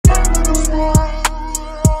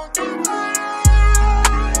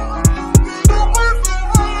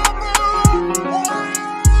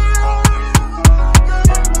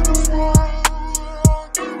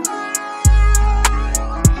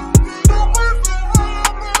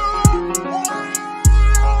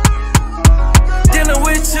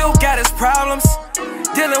problems.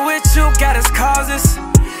 Dealing with you got its causes.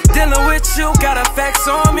 Dealing with you got effects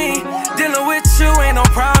on me. Dealing with you ain't no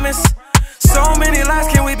promise. So many lies,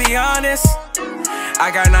 can we be honest? I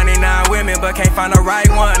got 99 women, but can't find the right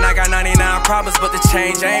one. I got 99 problems, but the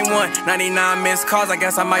change ain't one. 99 missed calls, I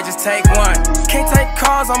guess I might just take one. Can't take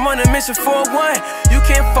calls, I'm on a mission for one. You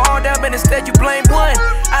can't fall down, but instead you blame one.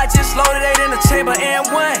 I just loaded 8 in the chamber and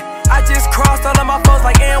one. I just crossed all of my foes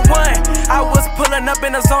like and one. I was pulling up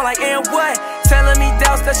in the zone like and what? Telling me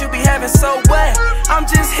doubts that you be having, so what? I'm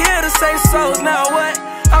just here to save souls, now what?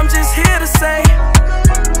 I'm just here to say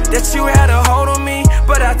that you had a hold on me,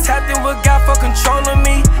 but I tapped in with God for controlling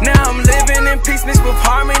me. Now I'm living in peace mixed with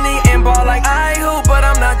harmony. And ball like I who, but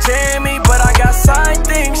I'm not Jeremy. But I got side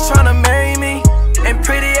things tryna marry me, and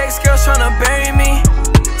pretty ex-girls tryna bury me.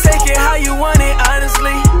 Take it how you want it,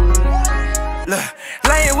 honestly. Look,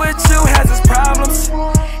 laying with you has its problems.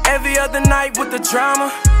 Every other night with the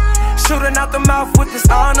drama, shooting out the mouth with this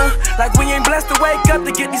honor. Like we ain't blessed to wake up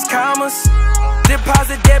to get these commas.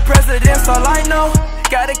 Deposit dead presidents, all I know.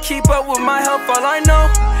 Gotta keep up with my health, all I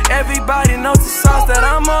know. Everybody knows the sauce that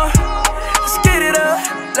I'm on. Let's get it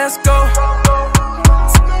up, let's go.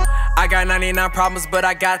 I got 99 problems, but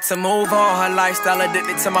I got to move on. Her lifestyle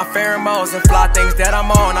addicted to my pheromones and fly things that I'm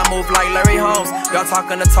on. I move like Larry Holmes. Y'all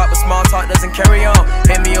talking the talk, but small talk doesn't carry on.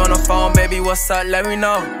 Hit me on the phone, baby, what's up? Let me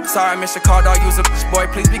know. Sorry, Mr. Car Dog, use a bitch, boy,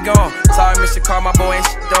 please be gone. Sorry, Mr. Car, my boy ain't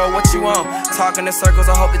shit, though, what you want? Talking in circles,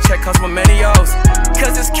 I hope the check comes with many O's.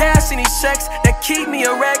 Cause it's cash in these checks that keep me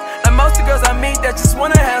erect. Like most of the girls I meet that just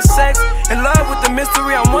wanna have sex. In love with the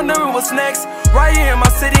mystery, I'm wondering what's next. Right here in my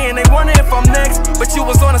city and they wonder if I'm next. But you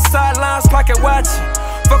was on the sidelines, pocket watching.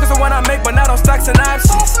 Focus on what I make, but not on stocks and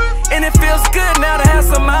options. And it feels good now to have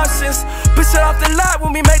some options. But shut off the lot when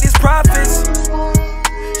we make these profits.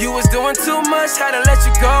 You was doing too much, had to let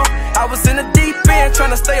you go. I was in the deep end, trying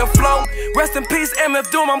to stay afloat. Rest in peace, MF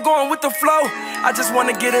Doom, I'm going with the flow. I just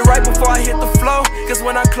wanna get it right before I hit the flow. Cause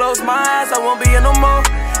when I close my eyes, I won't be here no more.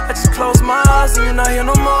 I just close my eyes and you're not here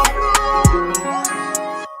no more.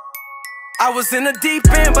 I was in the deep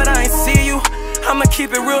end, but I ain't see you. I'ma keep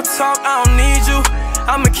it real talk, I don't need you.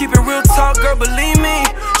 I'ma keep it real talk, girl, believe me.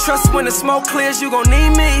 Trust when the smoke clears, you gon'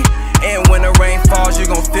 need me. And when the rain falls, you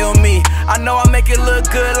gon' feel me. I know I make it look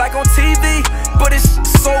good like on TV, but it's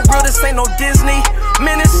so real, this ain't no Disney.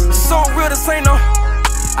 Man, it's so real, this ain't no.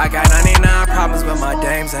 I got 99 problems, but my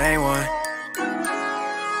dames ain't one.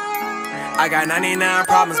 I got 99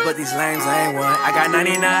 problems, but these lames ain't one. I got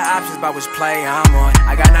 99 options by which play I'm on.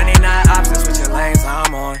 I got 99 options, which your lanes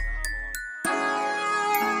I'm on.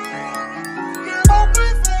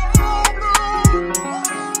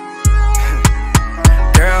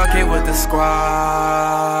 Girl, get with the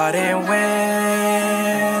squad and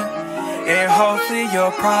win, and hopefully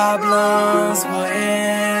your problems will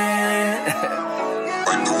end.